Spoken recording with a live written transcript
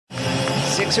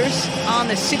Sixers on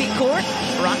the city court,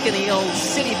 rocking the old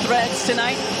city threads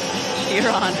tonight here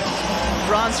on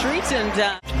Broad Street. And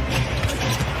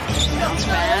bounce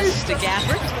pass to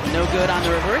Gafford, no good on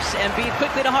the reverse. Embiid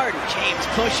quickly to Harden. James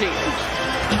pushing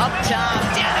up top,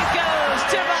 down it goes.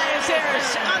 Tobias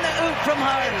Harris on the oop from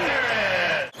Harden.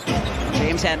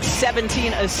 James had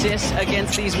 17 assists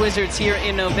against these Wizards here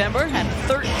in November, had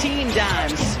 13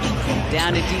 dimes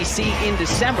down to DC in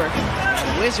December.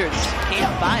 The Wizards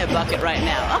can't buy a bucket right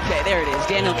now. Okay, there it is.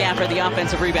 Daniel Gafford, the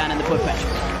offensive rebound and the putback.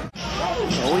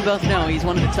 Well, we both know he's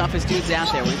one of the toughest dudes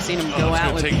out there. We've seen him go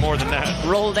out with take more than that.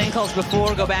 Rolled ankles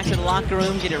before, go back to the locker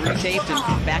room, get it retaped,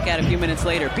 and back out a few minutes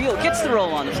later. Beal gets the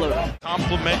roll on the float.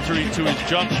 Complementary to his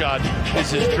jump shot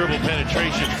is his dribble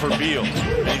penetration for Beal.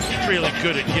 He's really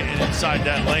good at getting inside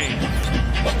that lane.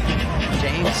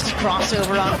 James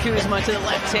crossover on Kuzma to the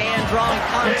left hand, drawing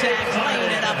contact,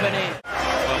 laying it up and in.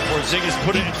 Porzingis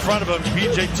put it in front of him.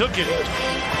 PJ took it.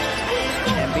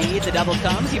 Embiid, the double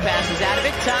comes, he passes out of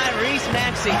it. Tyrese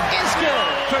Maxey is good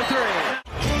for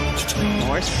three.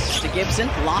 Morris to Gibson,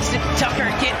 lost it. Tucker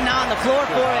getting on the floor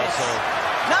for it.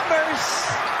 Numbers,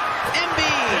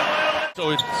 Embiid.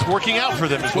 So it's working out for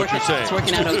them, is what you're saying. It's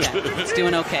working out okay. It's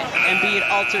doing okay. Embiid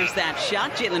alters that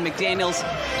shot. Jalen McDaniels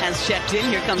has checked in.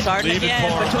 Here comes Harden again.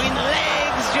 Between the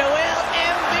legs, Joel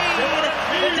Embiid.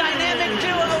 The dynamic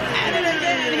duo at it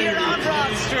again here on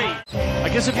Broad Street. I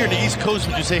guess if you're in the East Coast,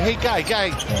 would you say, hey, guy, you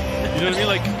know what I mean?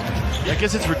 Like, I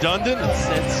guess it's redundant.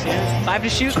 Yeah. 5 to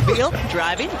shoot, Beal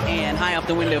driving, and high off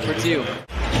the window for 2.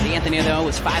 Anthony, though,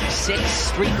 was 5 of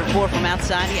 6, 3 for 4 from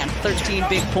outside. He had 13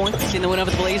 big points in the win over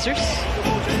the Blazers.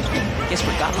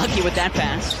 Kispert got lucky with that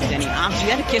pass. Then he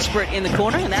opted to Kispert in the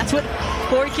corner, and that's what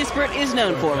Corey Kispert is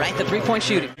known for, right? The three-point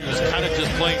shooting. He was kind of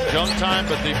just playing junk time,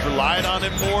 but they've relied on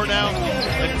him more now.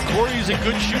 And Corey's a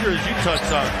good shooter, as you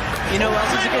touched on. You know who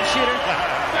else is a good shooter?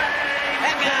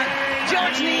 That guy,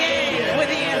 George Niang, with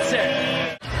the answer.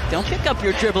 Don't pick up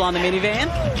your dribble on the minivan.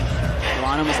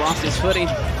 Ron almost lost his footing.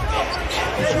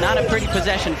 It's not a pretty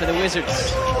possession for the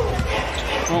Wizards.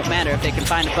 Won't matter if they can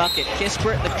find a bucket.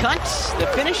 Kispert, the cuts, the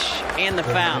finish, and the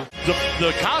foul.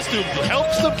 The costume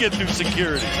helps them get through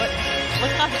security.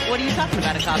 What are you talking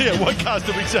about, a costume? Yeah, what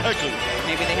costume exactly?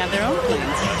 Maybe they have their own cleans.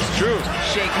 It's true.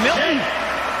 Shake Milton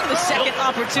for the second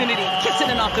opportunity. Kissing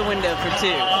it off the window for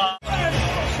 2.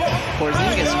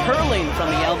 Porzingis hurling from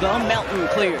the elbow. Melton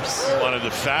clears. Wanted to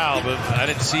foul, but I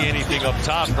didn't see anything up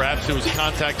top. Perhaps there was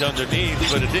contact underneath,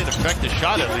 but it didn't affect the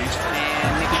shot at least.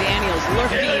 And McDaniels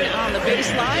lurking on the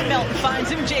baseline. Melton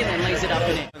finds him. Jalen lays it up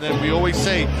and in. And then we always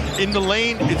say, in the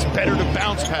lane, it's better to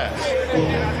bounce pass.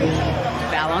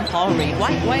 Foul on Paul Reed.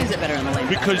 Why is it better in the lane?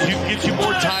 Because it gives you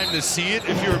more time to see it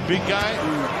if you're a big guy.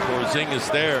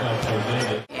 Porzingis there.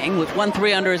 Yang with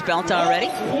 1-3 under his belt already.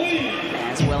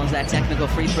 As well as that technical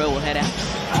free throw will head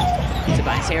out.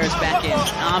 Tobias Harris back in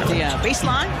off the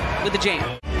baseline with the jam.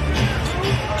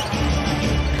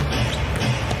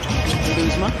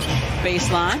 Kuzma,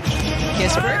 baseline,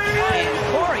 Kispert,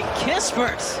 and Corey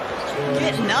Kispert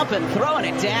getting up and throwing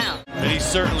it down. And he's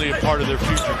certainly a part of their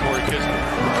future, Corey Kispert.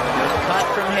 Good cut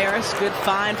from Harris, good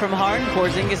find from Harden.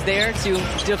 Porzingis there to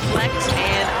deflect,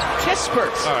 and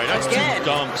Kispert. All right, that's again. 2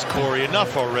 dunks, Corey.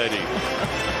 Enough already.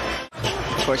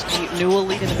 Of course, Pete Newell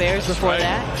leading the Bears before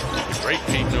that. Great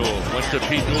Pete Newell. Went to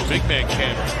Pete Newell big man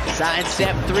camp.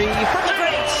 Sidestep 3 from the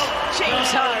great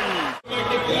James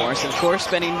Harden. Morris, of course,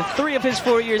 spending 3 of his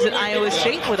 4 years at Iowa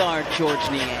State with our George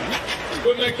Niang.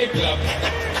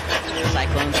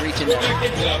 Cyclones reaching the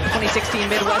 2016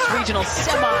 Midwest Regional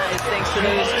Semis thanks to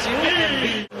those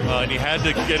 2. And he had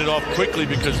to get it off quickly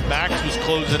because Max was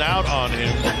closing out on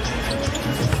him.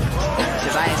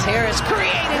 Tobias Harris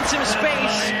creating some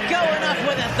space, going up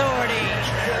with authority.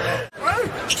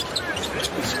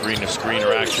 Screen-to-screen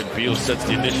action. Beal sets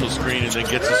the initial screen and then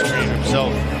gets the screen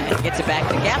himself. And gets it back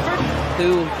to Gafford,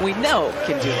 who we know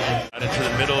can do that. Got into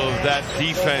the middle of that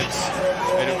defense,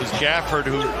 and it was Gafford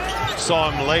who saw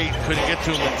him late, couldn't get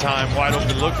to him in time. Wide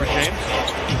open look for James.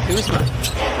 Kuzma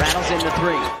rattles in the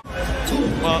 3.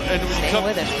 Well, and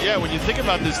when you think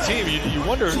about this team, you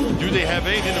wonder, do they have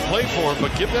anything to play for?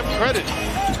 But give them credit.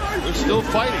 They're still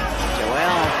fighting.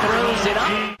 Joel throws it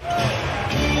up.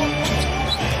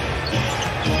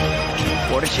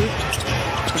 4 to shoot.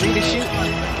 3 to shoot.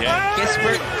 Yeah.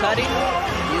 Kispert cutting.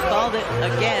 You called it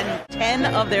again. 10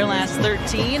 of their last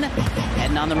 13.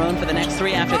 Heading on the road for the next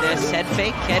 3 after this. Head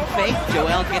fake.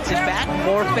 Joel gets it back.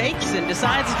 More fakes and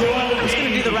decides he's going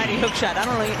to do the righty hook shot. I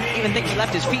don't even think he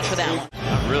left his feet for that one.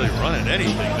 Not really running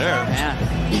anything there. Yeah.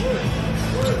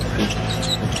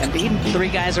 Embiid, 3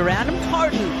 guys around him.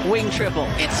 Harden, wing triple.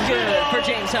 It's good for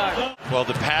James Harden. Well,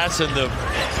 the pass and the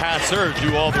passer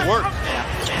do all the work.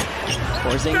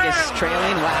 Porzingis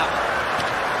trailing. Wow.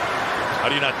 How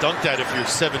do you not dunk that if you're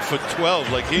 7'12"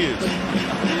 like he is?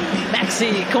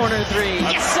 Maxey, corner 3.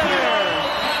 Yes, sir!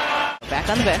 Back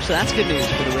on the bench, so that's good news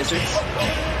for the Wizards.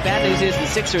 Bad news is the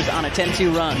Sixers on a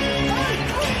 10-2 run.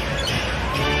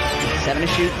 7 to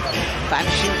shoot, 5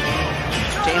 to shoot.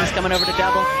 James coming over to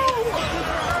double.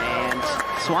 And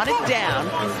swatted down.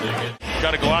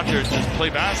 Got to go out there and just play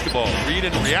basketball. Read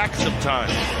and react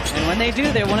sometimes. And when they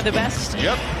do, they're one of the best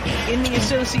in the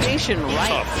association.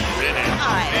 Right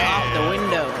off the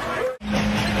window.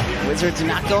 Wizards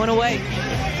not going away.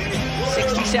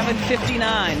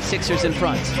 67-59, Sixers in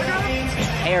front.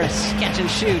 Harris catch and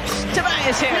shoots.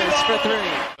 Tobias Harris for 3.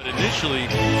 But initially,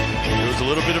 there was a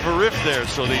little bit of a rift there,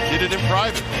 so they did it in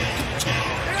private.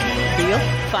 Beal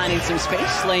finding some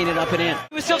space, laying it up and in.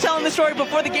 He was still telling the story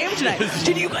before the game tonight.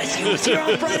 Did you guys see what's here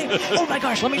on Friday? Oh my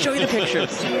gosh, let me show you the picture.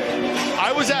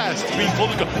 I was asked to be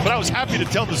pulled, but I was happy to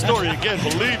tell the story again,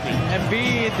 believe me.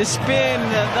 Embiid, the spin,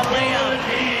 the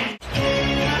layup.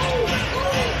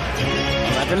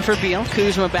 11 for Beal.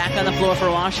 Kuzma back on the floor for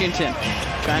Washington.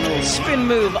 Trying a little spin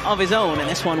move of his own, and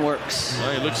this one works.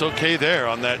 Well, he looks okay there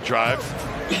on that drive.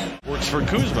 Works for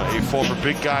Kuzma, a former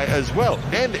big guy as well,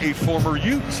 and a former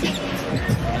Ute.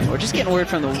 We're just getting word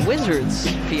from the Wizards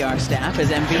PR staff as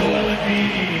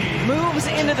Embiid moves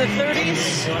into the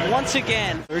 30s once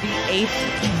again. 38th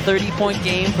 30-point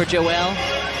game for Joel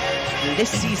this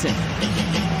season.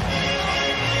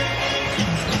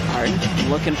 Harden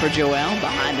looking for Joel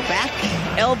behind the back.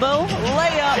 Elbow,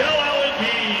 layup.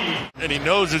 And he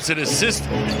knows it's an assist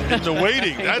in the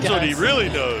waiting. That's what he really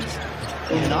knows.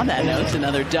 And on that note,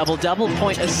 another double-double,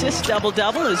 point assist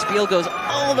double-double as Beal goes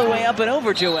all the way up and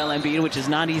over Joel Embiid, which is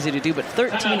not easy to do, but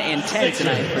 13 and 10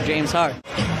 tonight for James Harden.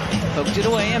 Poked it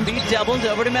away, Embiid doubled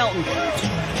over to Melton.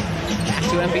 Back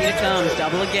to Embiid it comes,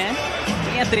 double again.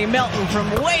 Anthony Melton from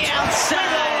way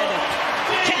outside.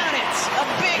 Count it, a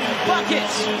big bucket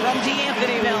from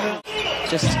DeAnthony Melton.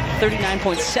 Just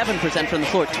 39.7% from the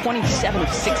floor, 27 of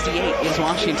 68 is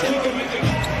Washington.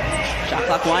 Shot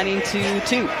clock winding to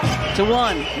 2 to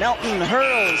 1. Melton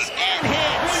hurls and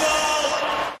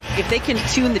hits. If they can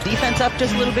tune the defense up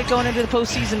just a little bit going into the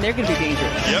postseason, they're going to be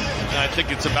dangerous. Yep, and I think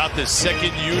it's about the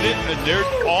second unit and their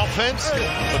offense.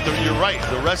 But you're right,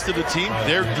 the rest of the team,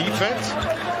 their defense.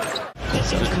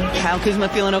 So Kyle Kuzma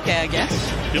feeling okay, I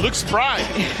guess. He looks spry.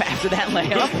 After that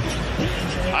layup.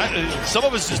 Some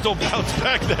of us just don't bounce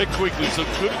back that quickly, so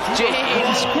good.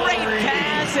 James, great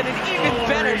pass and an even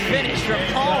better finish from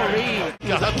Paul Reed.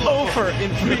 Over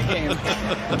in pregame.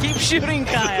 Keep shooting,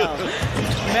 Kyle.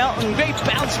 Melton, great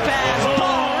bounce pass.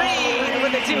 Paul Reed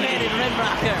with a two-handed rim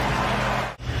rocker.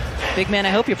 Big man, I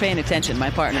hope you're paying attention. My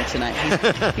partner tonight.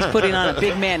 He's putting on a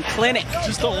big man clinic.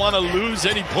 Just don't want to lose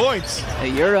any points. A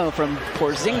Euro from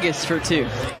Porzingis for 2.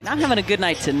 Not having a good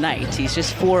night tonight. He's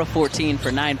just 4 of 14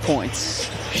 for 9 points.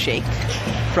 Shake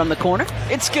from the corner.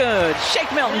 It's good. Shake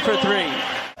Melton for 3.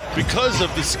 Because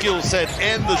of the skill set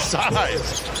and the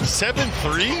size.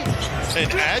 7'3"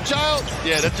 and agile?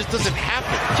 Yeah, that just doesn't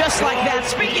happen. Just like that.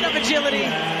 Speaking of agility,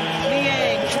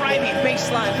 Niang driving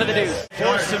baseline for the Deuce.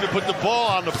 Forced him to put the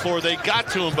ball on the floor. They got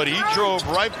to him, but he drove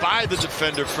right by the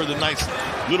defender for the nice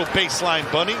little baseline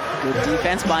bunny. Good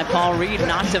defense by Paul Reed.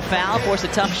 Not to foul. Force a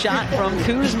tough shot from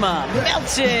Kuzma.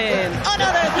 Melton.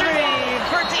 Another 3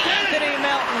 for DeAnthony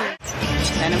Melton.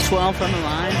 10 of 12 from the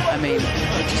line. I mean,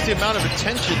 just the amount of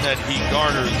attention that he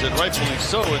garners, and rightfully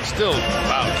so, and still,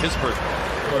 wow, Kispert,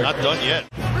 not done yet.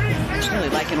 Really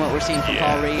liking what we're seeing from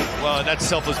Paul Reed. Well, and that's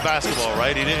selfless basketball,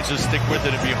 right? He didn't just stick with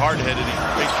it and be hard-headed. He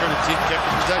made sure the team kept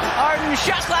it protected. Harden,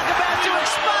 shot clock about to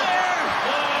expire.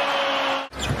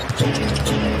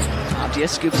 Abdia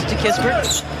scoops it to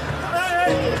Kispert.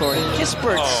 Corey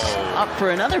Kispert's up for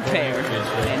another pair,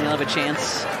 and he'll have a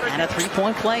chance at a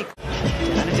 3-point play.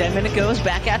 Down to 10 minutes goes,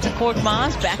 back out to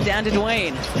Korkmaz, back down to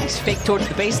Dwayne. He's faked towards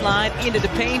the baseline, into the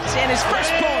paint, and his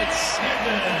first points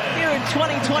here in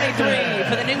 2023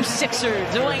 for the new Sixers,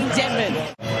 Dwayne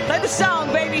Dedmon. Play the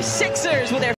song, baby, Sixers with their